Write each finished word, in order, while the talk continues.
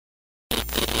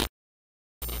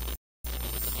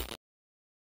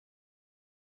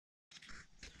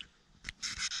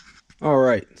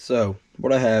Alright, so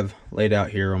what I have laid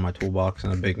out here on my toolbox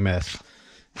in a big mess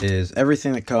is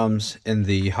everything that comes in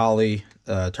the Holley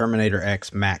Terminator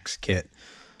X Max kit.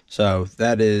 So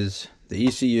that is the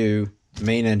ECU,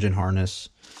 main engine harness,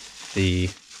 the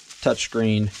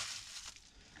touchscreen,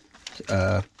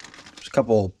 there's a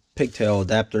couple pigtail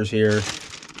adapters here,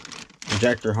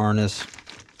 injector harness,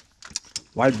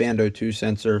 wideband O2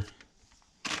 sensor.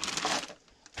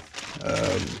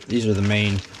 These are the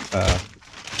main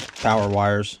power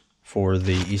wires for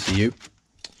the ECU,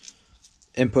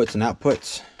 inputs and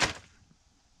outputs.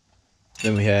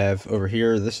 Then we have over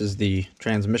here, this is the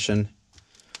transmission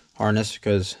harness,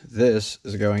 because this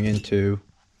is going into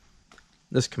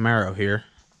this Camaro here,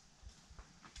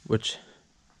 which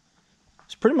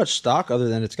is pretty much stock, other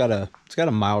than it's got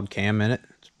a mild cam in it.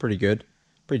 It's pretty good,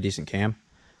 pretty decent cam.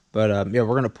 But yeah,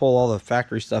 we're gonna pull all the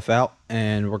factory stuff out,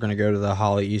 and we're gonna go to the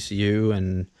Holley ECU.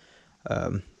 And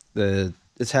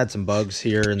it's had some bugs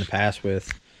here in the past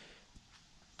with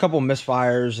a couple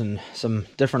misfires and some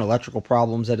different electrical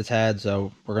problems that it's had.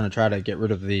 So we're gonna try to get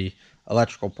rid of the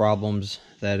electrical problems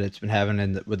that it's been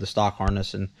having with the stock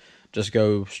harness, and just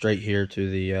go straight here to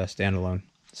the standalone,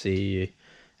 see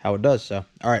how it does. So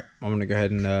all right, I'm gonna go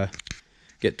ahead and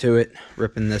get to it,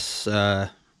 ripping this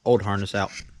old harness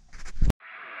out.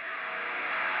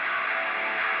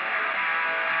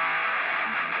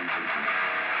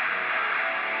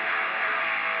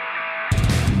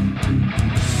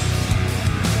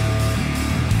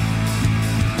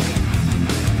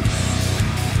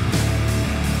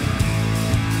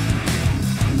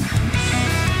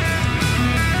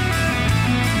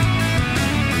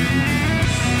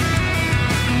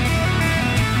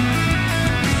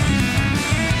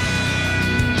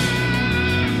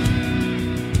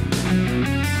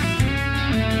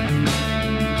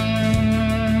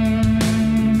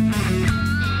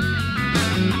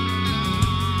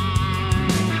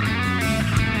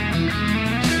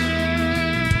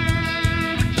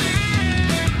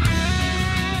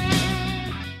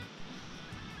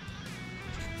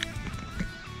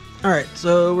 Alright,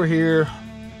 so we're here.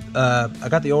 I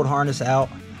got the old harness out.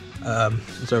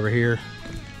 It's over here.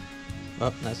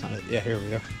 Oh, that's not it. Yeah, here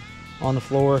we go. On the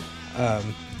floor.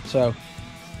 So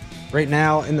right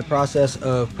now in the process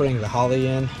of putting the Holley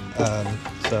in.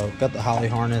 So got the Holley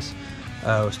harness.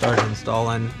 Started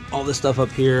installing all this stuff up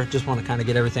here. Just want to kind of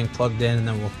get everything plugged in, and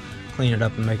then we'll clean it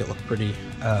up and make it look pretty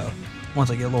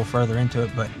once I get a little further into it.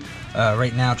 But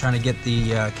right now trying to get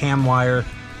the cam wire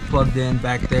plugged in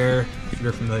back there. If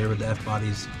you're familiar with the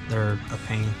F-bodies, they're a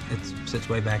pain. It sits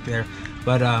way back there.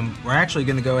 But we're actually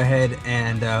going to go ahead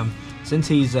and since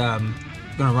he's going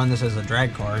to run this as a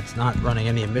drag car, it's not running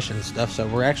any emissions stuff, so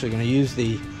we're actually going to use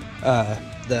the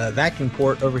vacuum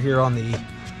port over here on the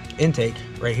intake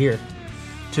right here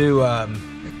to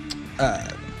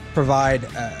provide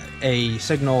a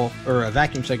signal, or a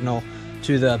vacuum signal,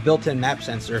 to the built-in map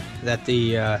sensor that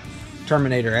the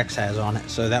Terminator X has on it.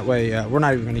 So that way we're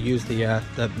not even going to use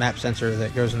the map sensor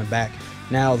that goes in the back.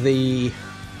 Now the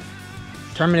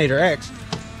Terminator X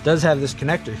does have this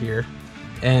connector here,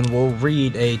 and will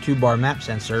read a 2-bar map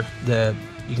sensor.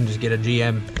 You can just get a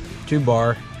GM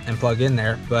 2-bar and plug in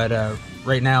there. But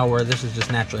right now, where this is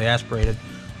just naturally aspirated,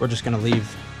 we're just going to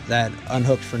leave that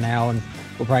unhooked for now, and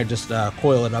we'll probably just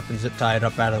coil it up and zip tie it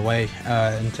up out of the way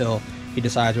until he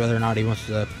decides whether or not he wants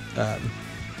to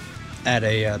add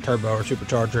a turbo or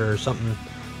supercharger or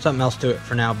something else to it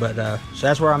for now. But so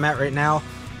that's where I'm at right now,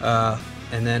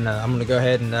 and then I'm gonna go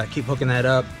ahead and keep hooking that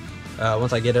up.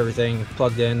 Once I get everything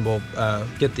plugged in, we'll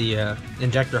get the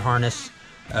injector harness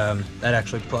that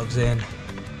actually plugs in.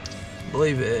 I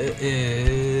believe it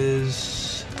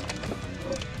is,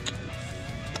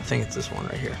 I think it's this one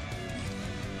right here.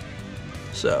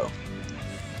 So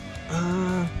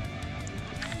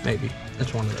maybe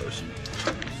it's one of those.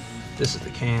 This is the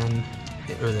can,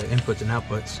 or the inputs and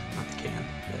outputs, not the can,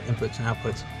 the inputs and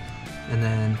outputs. And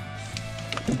then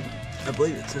I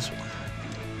believe it's this one,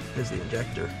 is the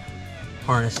injector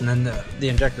harness. And then the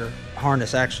injector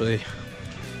harness actually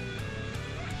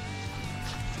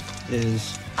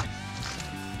is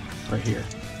right here.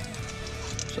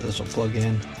 So this will plug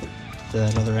in to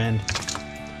that other end,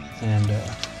 and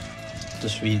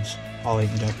just feeds all 8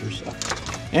 injectors. So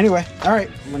anyway, all right,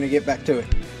 I'm gonna get back to it.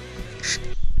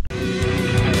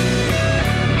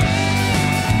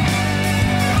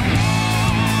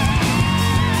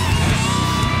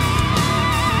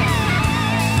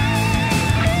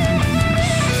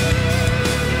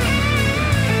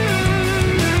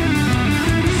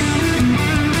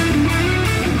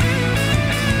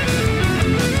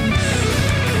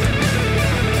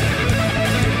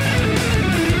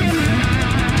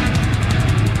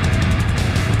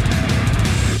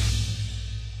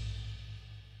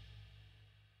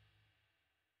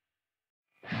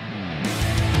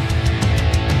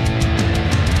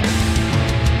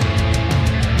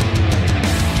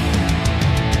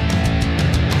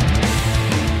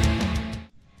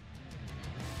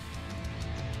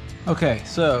 Okay,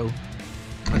 so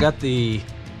I got the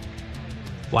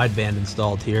wideband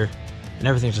installed here, and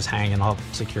everything's just hanging. I'll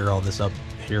secure all this up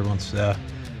here once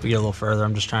we get a little further.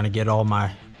 I'm just trying to get all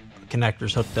my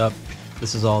connectors hooked up.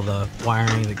 This is all the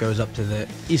wiring that goes up to the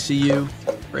ECU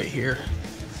right here.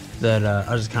 That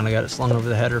I just kind of got it slung over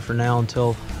the header for now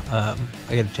until I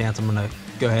get a chance. I'm gonna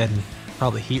go ahead and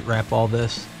probably heat wrap all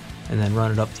this and then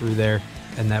run it up through there,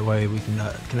 and that way we can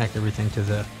connect everything to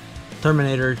the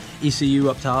Terminator ECU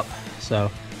up top.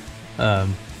 So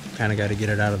kind of got to get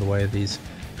it out of the way of these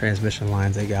transmission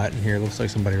lines they got in here. It looks like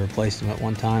somebody replaced them at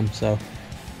one time, so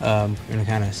I'm gonna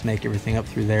kind of snake everything up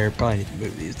through there. Probably need to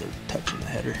move these, they're touching the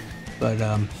header. But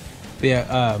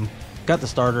yeah, got the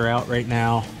starter out right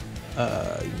now.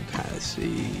 You can kind of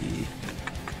see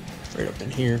right up in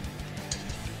here,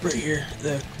 right here,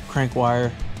 the crank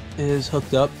wire is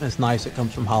hooked up. It's nice, it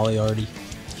comes from Holley already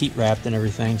heat wrapped and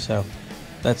everything, so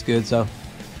that's good. So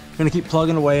I'm gonna keep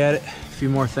plugging away at it. A few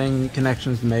more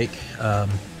connections to make.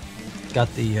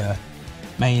 Got the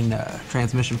main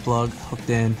transmission plug hooked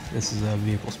in. This is a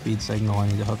vehicle speed signal I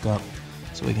need to hook up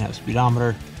so we can have a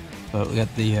speedometer. But we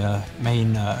got the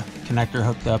main connector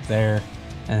hooked up there,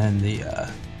 and then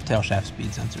the tail shaft speed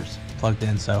sensors plugged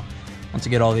in. So once I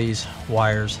get all these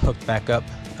wires hooked back up,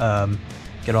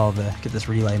 get this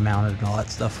relay mounted and all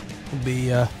that stuff, will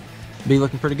be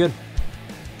looking pretty good.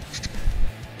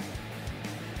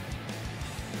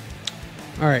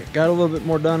 All right, got a little bit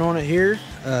more done on it here.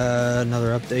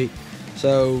 Another update.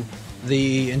 So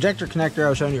the injector connector I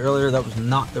was showing you earlier, that was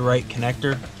not the right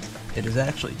connector. It is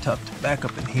actually tucked back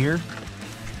up in here.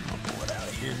 I'll pull it out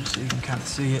of here just so you can kind of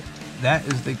see it. That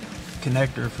is the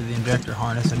connector for the injector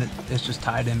harness, and it's just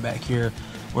tied in back here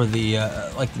where the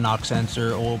like the knock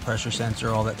sensor, oil pressure sensor,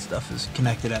 all that stuff is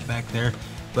connected at back there.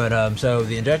 But so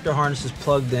the injector harness is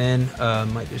plugged in.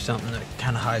 Might do something that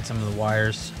kind of hides some of the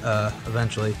wires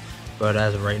eventually, but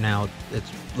as of right now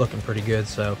it's looking pretty good.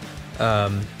 So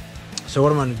so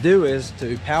what I'm going to do is,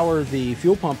 to power the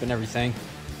fuel pump and everything,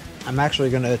 I'm actually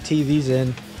going to tee these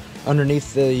in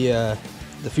underneath the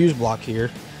fuse block here,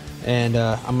 and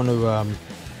I'm going to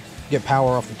get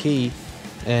power off the key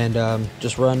and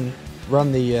just run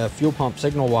the fuel pump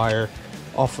signal wire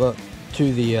off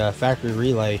to the factory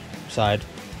relay side.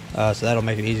 So that'll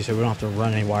make it easy, so we don't have to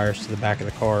run any wires to the back of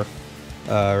the car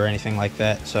or anything like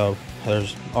that. So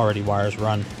there's already wires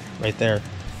run right there,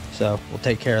 so we'll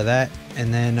take care of that.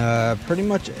 And then pretty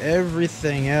much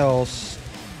everything else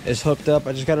is hooked up.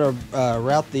 I just got to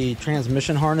route the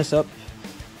transmission harness up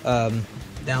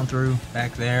down through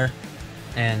back there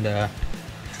and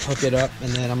hook it up,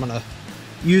 and then I'm gonna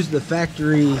use the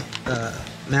factory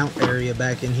mount area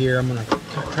back in here. I'm gonna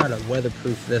try to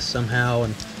weatherproof this somehow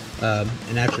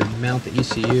and actually mount the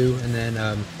ECU, and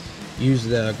then use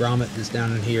the grommet that's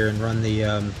down in here and run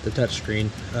the touch screen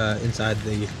inside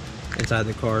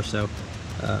the car. So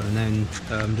and then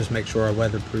just make sure I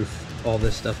weatherproof all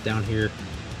this stuff down here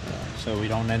so we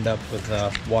don't end up with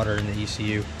water in the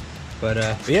ECU. But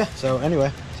yeah, so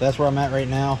anyway, so that's where I'm at right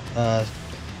now.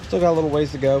 Still got a little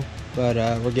ways to go, but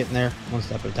we're getting there one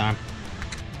step at a time.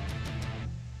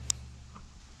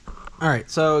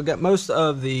 Alright, so got most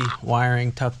of the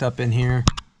wiring tucked up in here.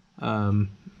 Kind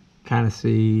of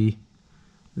see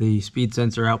the speed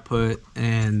sensor output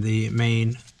and the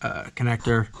main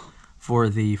connector for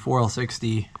the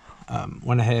 4L60.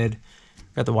 Went ahead,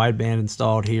 got the wideband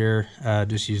installed here.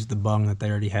 Just used the bung that they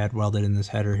already had welded in this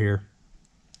header here.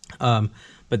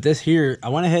 But this here, I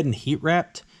went ahead and heat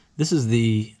wrapped. This is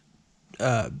the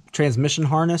transmission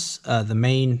harness, the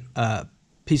main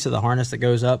piece of the harness that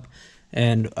goes up,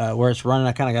 and where it's running,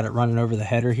 I kind of got it running over the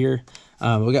header here.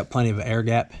 We got plenty of air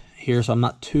gap here, so I'm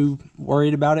not too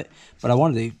worried about it, but I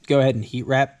wanted to go ahead and heat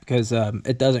wrap because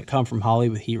it doesn't come from Holley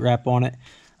with heat wrap on it.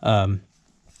 And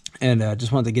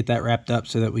just wanted to get that wrapped up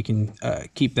so that we can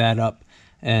keep that up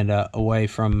and away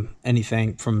from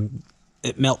anything from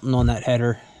it melting on that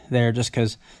header there, just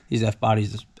because these F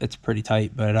bodies, it's pretty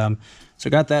tight. But so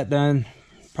got that done.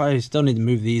 Probably still need to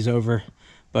move these over,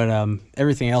 but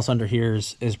everything else under here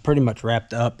is pretty much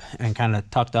wrapped up and kind of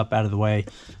tucked up out of the way.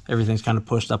 Everything's kind of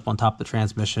pushed up on top of the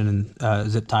transmission and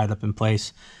zip tied up in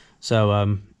place. So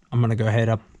I'm gonna go ahead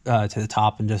up to the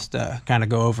top and just kind of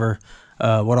go over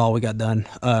what all we got done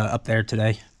up there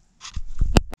today.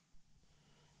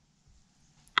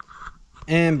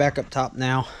 And back up top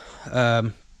now.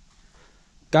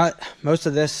 Got most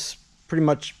of this pretty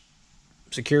much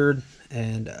secured,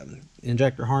 and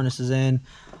injector harness is in.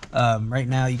 Right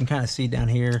now you can kind of see down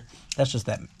here, that's just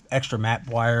that extra map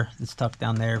wire that's tucked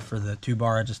down there for the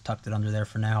 2-bar. I just tucked it under there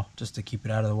for now just to keep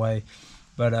it out of the way.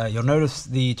 But you'll notice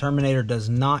the Terminator does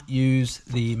not use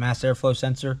the mass airflow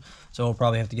sensor, so we'll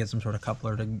probably have to get some sort of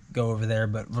coupler to go over there,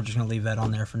 but we're just going to leave that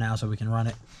on there for now so we can run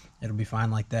it. It'll be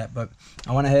fine like that. But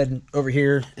I went ahead and over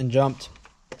here and jumped.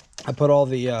 I put all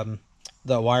the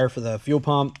wire for the fuel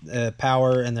pump,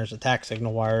 power, and there's a tack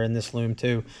signal wire in this loom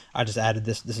too. I just added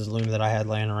this. This is loom that I had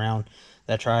laying around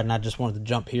that I tried, and I just wanted to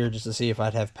jump here just to see if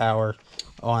I'd have power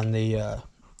on the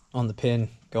pin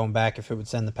going back, if it would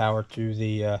send the power to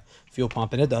the fuel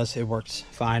pump, and it does. It works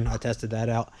fine. I tested that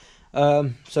out.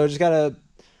 So just gotta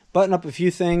button up a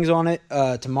few things on it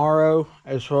tomorrow,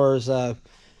 as far as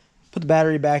put the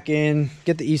battery back in,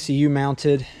 get the ECU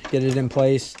mounted, get it in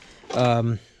place.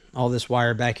 All this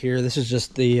wire back here, this is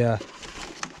just the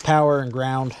power and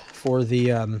ground for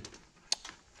the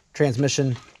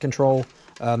transmission control.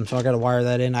 So I got to wire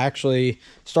that in. I actually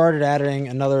started adding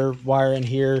another wire in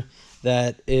here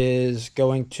that is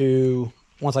going to,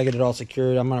 once I get it all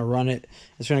secured, I'm going to run it.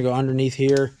 It's going to go underneath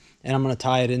here, and I'm going to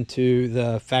tie it into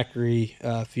the factory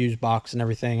fuse box and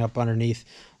everything up underneath,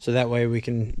 so that way we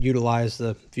can utilize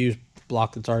the fuse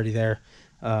block that's already there.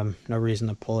 No reason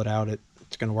to pull it out.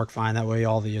 It's going to work fine. That way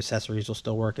all the accessories will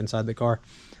still work inside the car.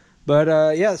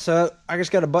 But yeah, so I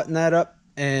just got to button that up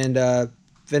and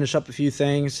finish up a few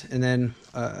things, and then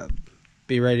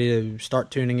be ready to start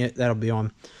tuning it. That'll be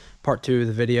on part 2 of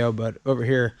the video. But over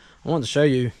here, I wanted to show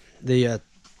you the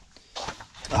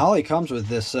Holley comes with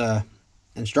this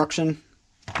instruction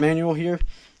manual here,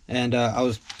 and I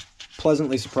was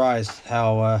pleasantly surprised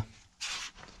how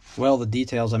well the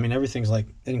details, I mean, everything's like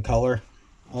in color,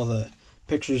 all the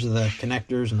pictures of the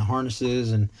connectors and the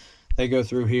harnesses, and they go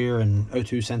through here, and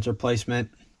O2 sensor placement,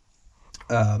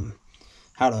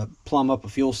 how to plumb up a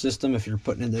fuel system if you're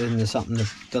putting it into something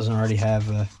that doesn't already have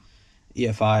a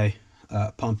EFI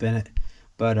pump in it.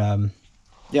 But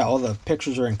yeah, all the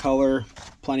pictures are in color,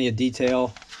 plenty of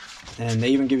detail, and they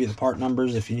even give you the part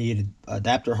numbers if you need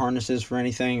adapter harnesses for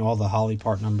anything, all the Holley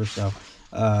part numbers. So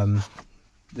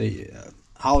the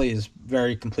Holley is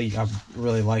very complete. I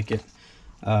really like it.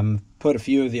 Put a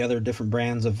few of the other different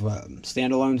brands of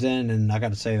standalones in, and I got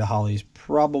to say the Holley's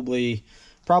probably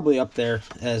up there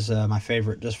as my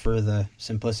favorite, just for the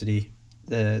simplicity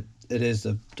that it is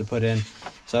to put in.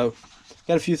 So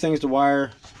got a few things to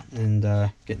wire, and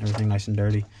getting everything nice and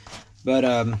dirty. But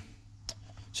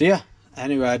so yeah,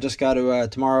 anyway, I just got to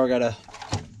tomorrow I got a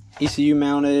ECU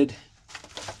mounted,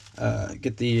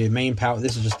 get the main power.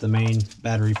 This is just the main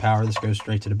battery power. This goes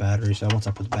straight to the battery, so once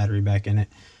I put the battery back in it,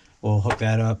 we'll hook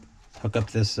that up, hook up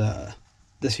this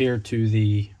this here to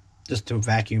the, just to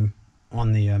vacuum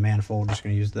on the manifold. Just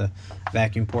going to use the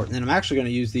vacuum port, and then I'm actually going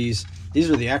to use these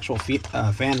are the actual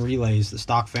fan relays, the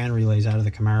stock fan relays out of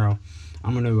the Camaro.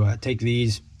 I'm going to take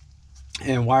these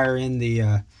and wire in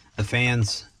the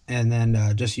fans, and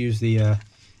then just use the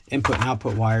input and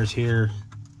output wires here.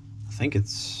 I think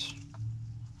it's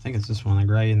this one, the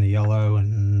gray and the yellow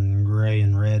and gray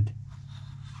and red.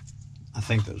 I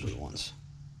think those are the ones.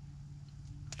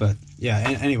 But yeah,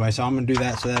 anyway, so I'm going to do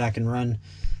that so that I can run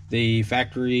the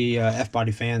factory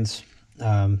F-body fans.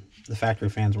 The factory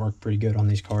fans work pretty good on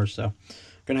these cars, so I'm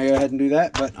going to go ahead and do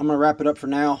that. But I'm going to wrap it up for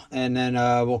now, and then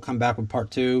we'll come back with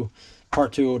part 2.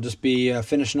 Part 2 will just be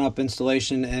finishing up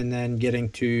installation and then getting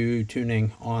to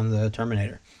tuning on the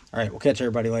Terminator. All right, we'll catch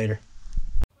everybody later.